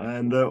home,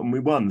 and we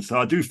won. So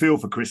I do feel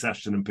for Chris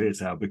Ashton and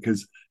Pieta,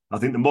 because I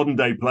think the modern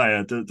day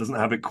player doesn't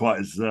have it quite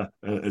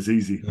as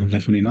easy.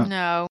 Definitely not.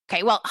 No.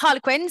 Okay, well,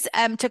 Harlequins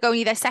took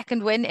only their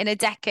second win in a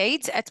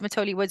decade at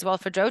Matoli Woods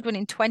Walford Road,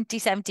 winning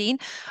 2017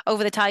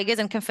 over the Tigers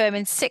and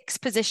confirming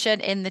 6th position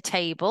in the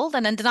table.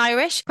 The London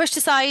Irish pushed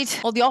aside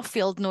all the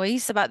off-field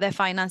noise about their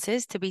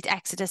finances to beat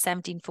Exeter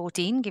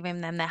 17-14,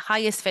 giving them their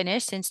highest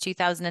finish since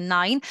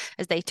 2009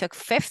 as they took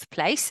 5th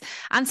place.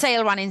 And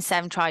Sale ran in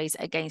 7 tries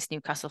against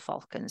Newcastle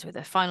Falcons with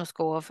a final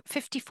score of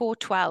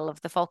 54-12,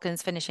 the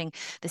Falcons finishing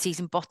the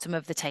season bottom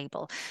of the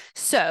table.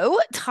 So,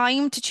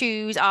 time to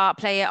choose our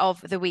player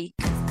of the week.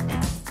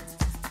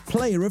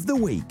 Player of the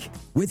Week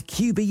with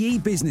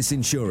QBE Business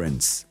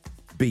Insurance.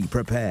 Be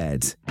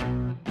prepared.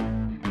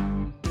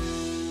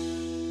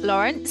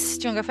 Lawrence,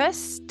 do you want to go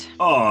first?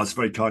 Oh, it's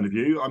very kind of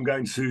you. I'm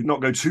going to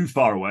not go too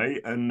far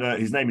away. And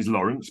his name is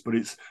Lawrence, but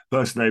his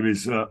first name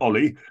is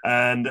Ollie.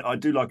 And I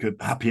do like a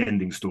happy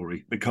ending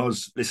story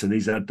because, listen,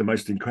 he's had the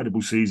most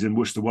incredible season.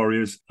 Worcester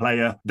Warriors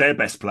player, their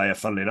best player,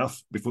 funnily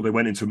enough, before they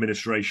went into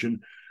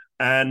administration.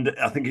 And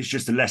I think it's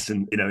just a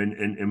lesson,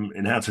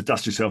 in how to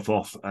dust yourself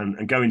off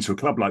and go into a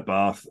club like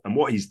Bath. And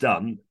what he's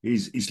done,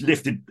 he's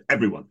lifted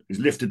everyone. He's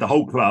lifted the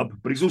whole club,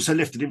 but he's also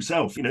lifted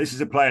himself. This is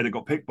a player that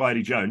got picked by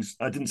Eddie Jones.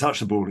 Didn't touch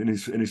the ball in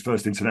his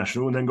first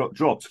international and then got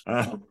dropped.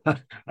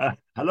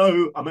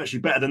 Hello, I'm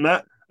actually better than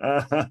that.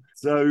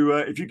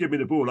 So if you give me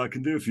the ball, I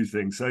can do a few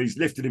things. So he's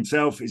lifted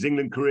himself, his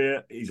England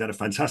career. He's had a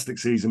fantastic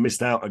season,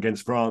 missed out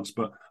against France,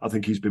 but I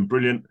think he's been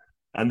brilliant.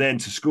 And then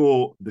to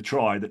score the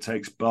try that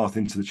takes Bath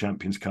into the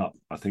Champions Cup,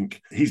 I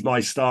think he's my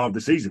star of the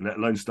season, let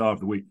alone star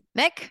of the week.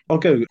 Nick? I'll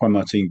go Juan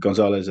Martin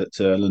Gonzalez at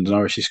London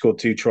Irish. He scored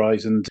 2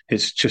 tries, and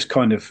it's just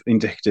kind of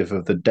indicative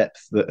of the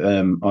depth that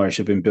Irish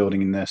have been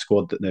building in their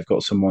squad, that they've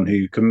got someone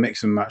who can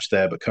mix and match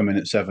there, but come in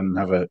at 7 and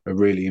have a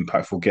really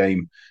impactful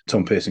game.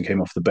 Tom Pearson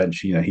came off the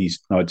bench.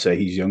 I'd say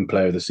he's young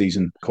player of the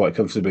season quite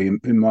comfortably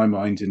in my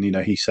mind. And,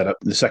 he set up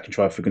the second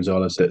try for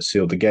Gonzalez that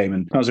sealed the game.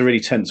 And that was a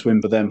really tense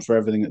win for them, for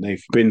everything that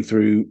they've been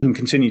through and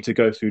continue to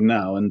go through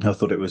now. And I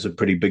thought it was a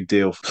pretty big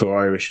deal for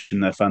Irish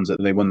and their fans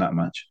that they won that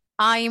match.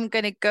 I'm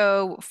going to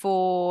go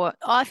for,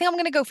 I think I'm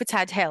going to go for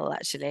Ted Hill,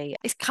 actually.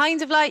 It's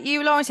kind of like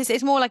you, Lawrence.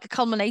 It's more like a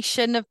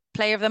culmination of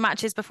player of the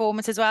match's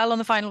performance as well on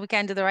the final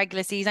weekend of the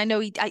regular season. I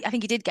know I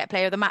think he did get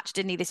player of the match,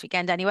 didn't he, this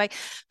weekend anyway?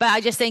 But I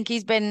just think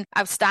he's been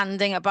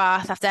outstanding at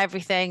Bath after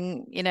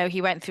everything,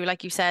 he went through,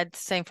 like you said,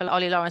 same for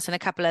Ollie Lawrence and a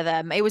couple of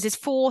them. It was his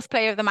 4th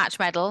player of the match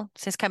medal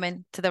since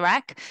coming to the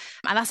Rec.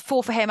 And that's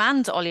 4 for him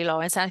and Ollie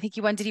Lawrence. And I think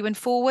did he win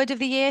forward of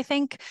the year, I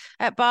think,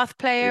 at Bath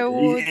Player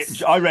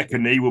Awards? I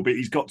reckon he will be.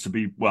 He's got to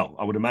be, well,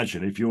 I would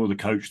imagine if you're the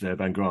coach there,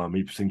 Van Graham,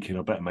 he's thinking,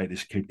 I better make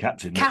this kid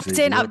captain.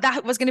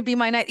 That was going to be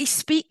my night. He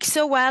speaks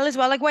so well as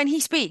well. Like when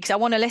he speaks, I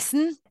want to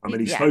listen. I mean,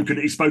 he's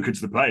spoken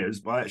to the players,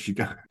 but I actually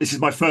go, this is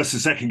my first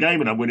and second game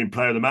and I'm winning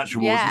player of the match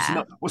awards.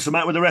 Yeah. What's the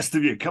matter with the rest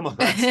of you? Come on,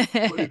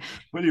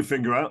 pull your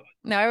finger out.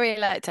 No, I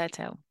really like Ted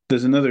Hill.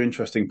 There's another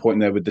interesting point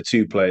there with the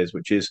 2 players,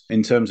 which is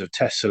in terms of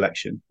test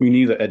selection. We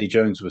knew that Eddie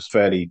Jones was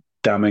fairly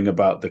damning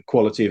about the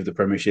quality of the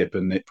Premiership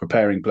and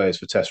preparing players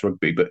for Test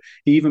rugby. But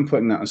even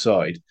putting that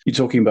aside, you're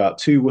talking about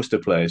 2 Worcester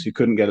players who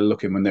couldn't get a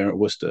look in when they're at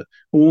Worcester.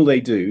 All they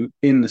do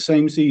in the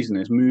same season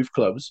is move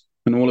clubs,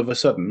 and all of a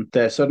sudden,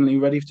 they're suddenly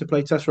ready to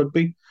play Test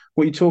rugby.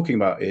 What you're talking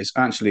about is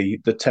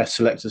actually the Test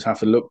selectors have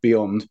to look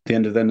beyond the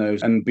end of their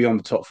nose and beyond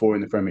the top 4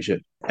 in the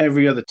Premiership.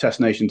 Every other Test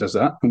nation does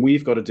that, and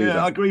we've got to do that.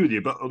 I agree with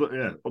you, but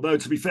although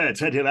to be fair,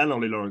 Ted Hill and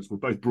Ollie Lawrence were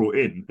both brought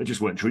in. They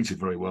just weren't treated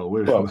very well.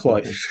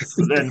 Quite.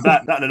 But then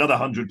that and another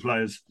 100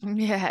 players.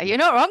 Yeah, you're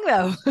not wrong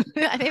though.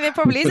 I think there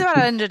probably is about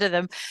 100 of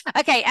them.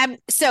 Okay,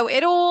 so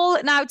it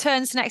all now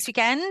turns to next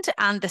weekend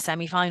and the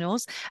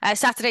semi-finals.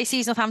 Saturday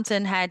sees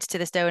Northampton head to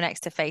the Stonex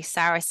to face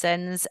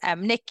Saracens.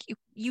 Nick,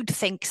 you'd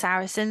think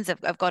Saracens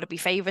have got to be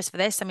favourites for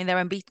this. I mean, they're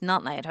unbeaten,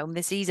 aren't they, at home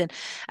this season?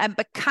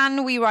 But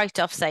can we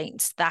write off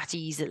Saints that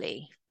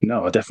easily?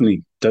 No, I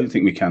definitely don't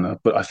think we can.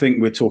 But I think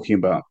we're talking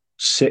about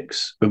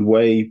 6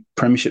 away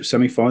Premiership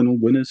semi-final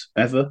winners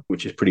ever,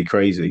 which is pretty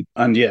crazy.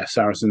 And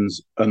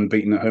Saracens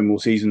unbeaten at home all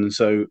season. And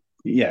so,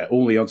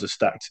 all the odds are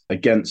stacked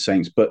against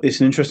Saints. But it's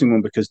an interesting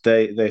one because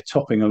they're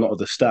topping a lot of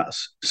the stats,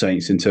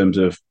 Saints, in terms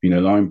of,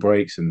 line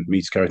breaks and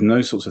meters carried and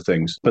those sorts of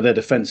things. But their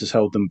defence has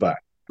held them back.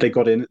 They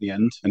got in at the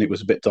end and it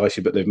was a bit dicey,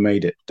 but they've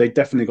made it. They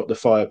definitely got the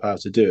firepower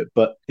to do it.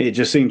 But it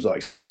just seems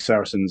like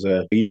Saracens,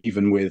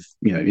 even with,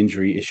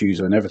 injury issues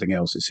and everything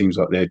else, it seems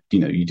like they're,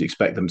 you'd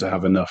expect them to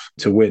have enough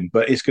to win.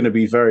 But it's going to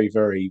be very,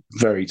 very,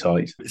 very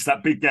tight. It's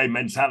that big game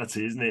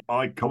mentality, isn't it?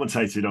 I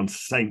commentated on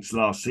Saints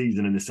last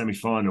season in the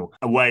semi-final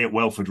away at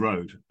Welford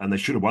Road, and they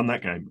should have won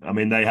that game. I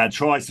mean, they had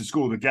tries to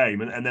score the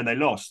game and then they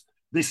lost.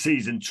 This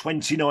season,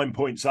 29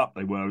 points up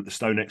they were at the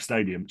Stonex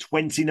Stadium.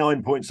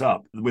 29 points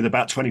up with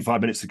about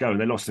 25 minutes to go,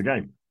 and they lost the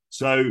game.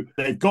 So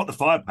they've got the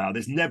firepower.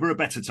 There's never a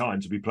better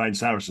time to be playing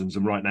Saracens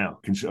than right now,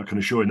 I can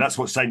assure you. And that's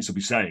what Saints will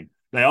be saying.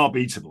 They are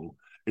beatable.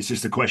 It's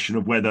just a question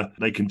of whether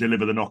they can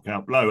deliver the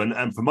knockout blow.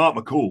 And for Mark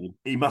McCall,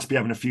 he must be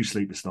having a few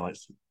sleepless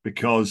nights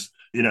because,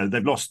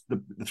 they've lost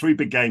the 3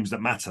 big games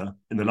that matter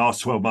in the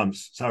last 12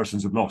 months.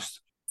 Saracens have lost.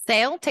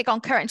 Sale take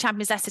on current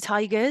champions Leicester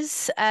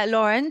Tigers.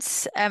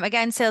 Lawrence,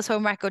 again, Sale's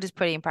home record is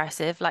pretty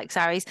impressive, like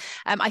Sarries.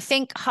 I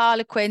think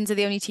Harlequins are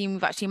the only team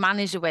who've actually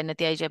managed to win at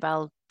the AJ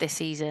Bell this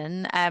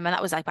season. And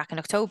that was like back in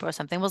October or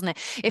something, wasn't it?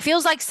 It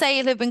feels like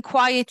Sale have been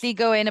quietly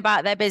going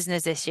about their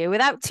business this year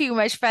without too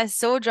much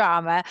fuss or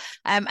drama.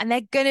 And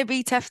they're going to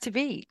be tough to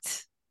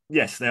beat.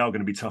 Yes, they are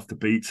going to be tough to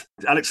beat.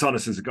 Alex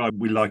Sanderson's a guy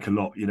we like a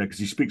lot, because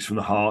he speaks from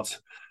the heart.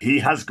 He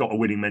has got a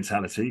winning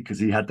mentality because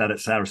he had that at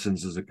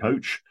Saracens as a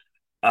coach.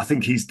 I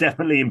think he's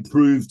definitely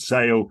improved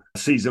Sale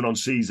season on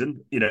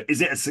season.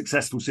 Is it a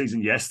successful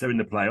season? Yes, they're in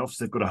the playoffs.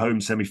 They've got a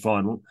home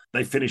semi-final.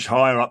 They finished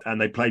higher up and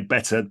they played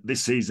better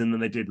this season than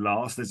they did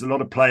last. There's a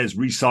lot of players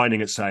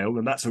re-signing at Sale,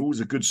 and that's always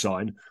a good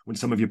sign when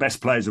some of your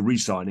best players are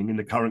re-signing in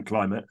the current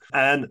climate.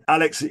 And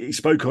Alex, he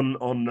spoke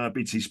on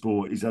BT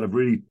Sport. He's had a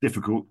really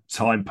difficult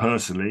time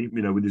personally,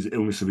 with his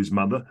illness of his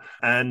mother.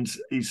 And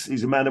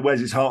he's a man that wears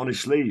his heart on his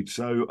sleeve.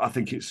 So I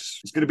think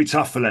it's going to be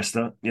tough for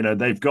Leicester.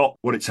 They've got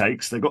what it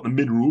takes. They've got the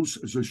minerals,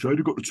 as they say.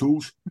 They've got the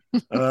tools.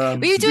 Were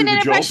you doing an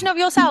impression of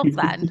yourself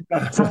then?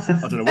 I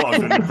don't know what I was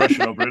doing an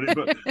impression of, really,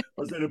 but I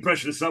was doing an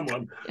impression of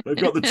someone. They've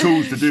got the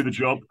tools to do the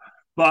job.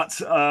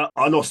 But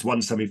I lost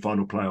one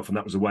semi-final playoff, and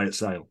that was away at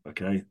Sale,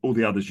 okay? All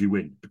the others you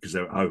win because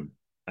they're at home.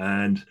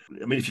 And,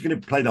 if you're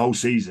going to play the whole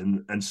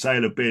season, and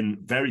Sale have been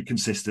very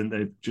consistent,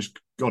 they've just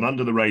gone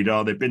under the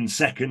radar. They've been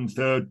second,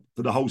 third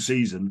for the whole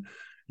season.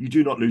 You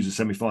do not lose a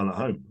semi-final at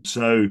home.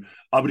 So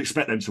I would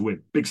expect them to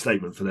win. Big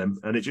statement for them.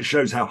 And it just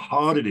shows how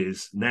hard it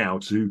is now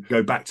to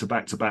go back to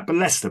back to back. But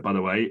Leicester, by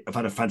the way, have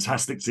had a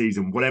fantastic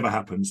season. Whatever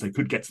happens, they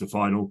could get to the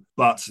final.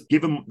 But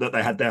given that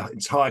they had their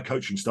entire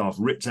coaching staff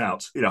ripped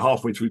out,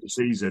 halfway through the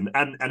season,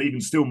 and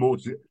even still more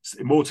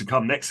to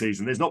come next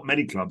season, there's not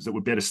many clubs that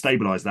would be able to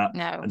stabilise that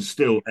and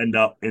still end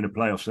up in a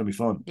playoff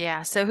semi-final.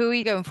 Yeah. So who are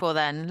you going for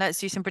then? Let's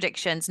do some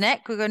predictions.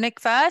 Nick, we'll go Nick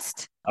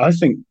first. I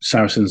think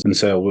Saracens and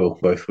Sale will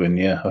both win.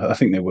 Yeah, I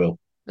think they will.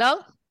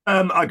 Lol?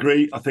 I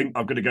agree. I think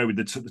I'm going to go with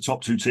the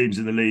top two teams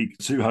in the league.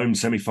 2 home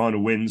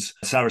semi-final wins,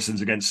 Saracens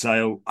against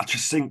Sale. I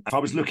just think if I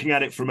was looking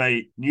at it from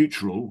a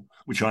neutral,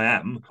 which I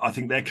am, I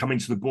think they're coming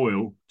to the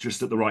boil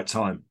just at the right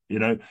time.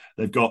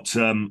 They've got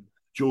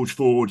George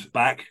Ford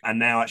back, and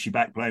now actually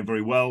back playing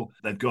very well.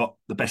 They've got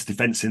the best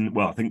defence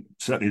I think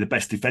certainly the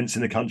best defence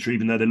in the country,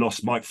 even though they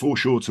lost Mike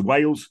Forshaw to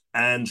Wales.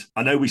 And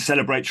I know we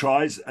celebrate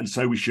tries, and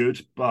so we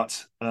should,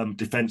 but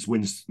defence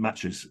wins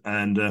matches.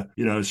 And,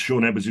 as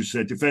Sean Edwards who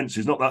said, defence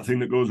is not that thing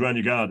that goes around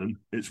your garden.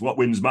 It's what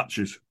wins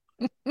matches.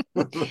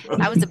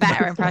 That was a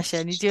better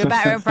impression. You do a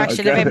better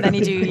impression of him than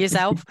you do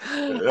yourself.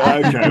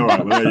 Okay, all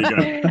right. Well, there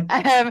you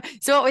go.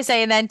 So what we're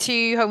saying then,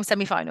 2 home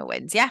semi-final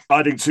wins, yeah?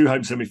 I think 2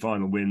 home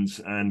semi-final wins,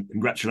 and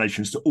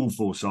congratulations to all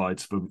 4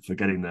 sides for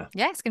getting there.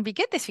 Yeah, it's going to be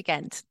good this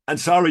weekend. And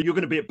Sarah, you're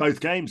going to be at both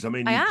games.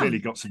 You've clearly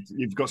got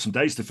some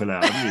days to fill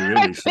out, haven't you?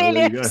 Really? So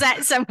really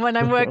upset someone.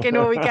 I'm working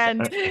all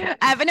weekend,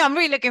 but no, I'm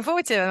really looking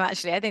forward to them.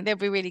 Actually, I think they'll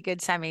be really good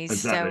semis.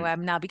 Exactly. So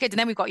that'll be good. And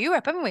then we've got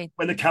Europe, haven't we?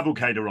 When the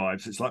cavalcade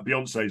arrives, it's like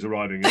Beyonce's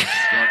arriving.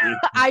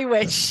 I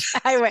wish.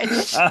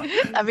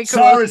 That'd be cool.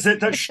 Sarah's here.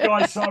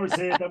 Sarah's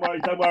here.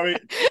 Don't worry.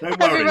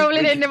 I'll be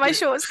rolling into my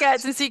short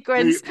skirts and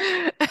sequins.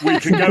 We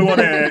can go on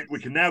air. We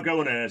can now go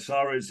on air.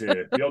 Sarah's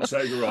here.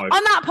 Beyonce's arrived.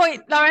 On that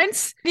point,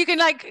 Lawrence, you can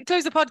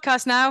close the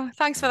podcast now.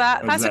 Thanks for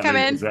that. Thanks for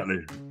coming.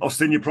 Exactly.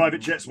 Austin, your private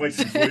jet's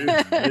waiting for you.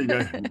 There you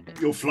go.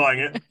 You're flying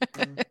it.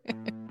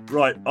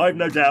 Right, I've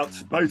no doubt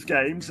both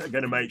games are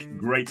going to make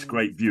great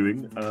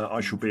viewing. I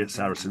shall be at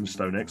Saracens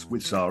StoneX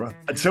with Sarah.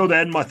 Until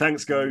then, my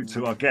thanks go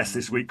to our guest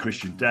this week,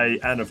 Christian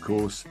Day, and of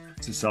course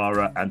to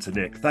Sarah and to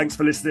Nick. Thanks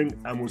for listening,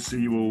 and we'll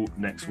see you all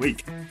next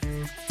week.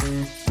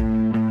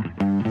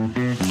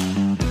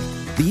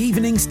 The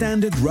Evening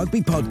Standard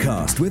Rugby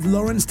Podcast with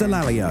Lawrence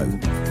Dallaglio.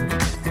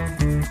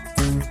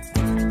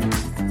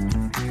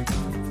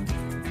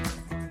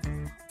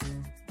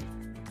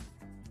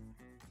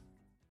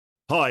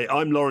 Hi,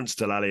 I'm Lawrence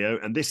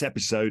Dallaglio, and this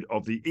episode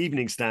of the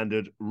Evening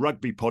Standard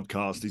Rugby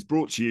Podcast is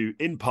brought to you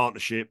in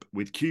partnership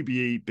with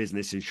QBE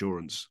Business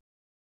Insurance.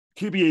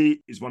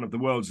 QBE is one of the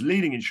world's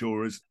leading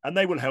insurers, and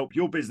they will help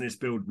your business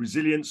build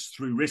resilience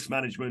through risk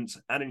management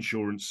and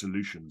insurance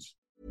solutions.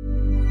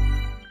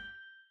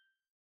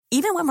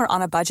 Even when we're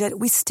on a budget,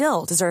 we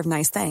still deserve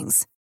nice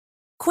things.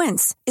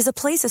 Quince is a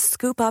place to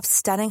scoop up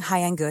stunning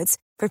high-end goods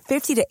for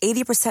 50 to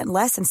 80%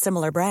 less than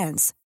similar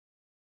brands.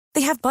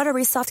 They have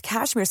buttery soft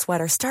cashmere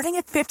sweaters starting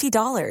at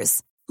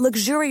 $50,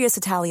 luxurious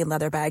Italian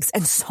leather bags,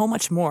 and so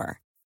much more.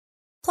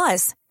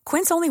 Plus,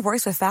 Quince only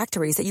works with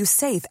factories that use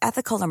safe,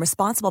 ethical, and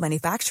responsible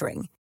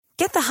manufacturing.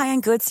 Get the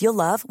high-end goods you'll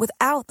love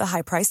without the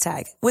high price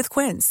tag with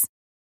Quince.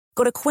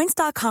 Go to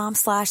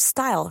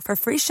quince.com/style for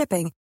free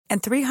shipping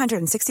and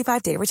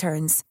 365-day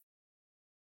returns.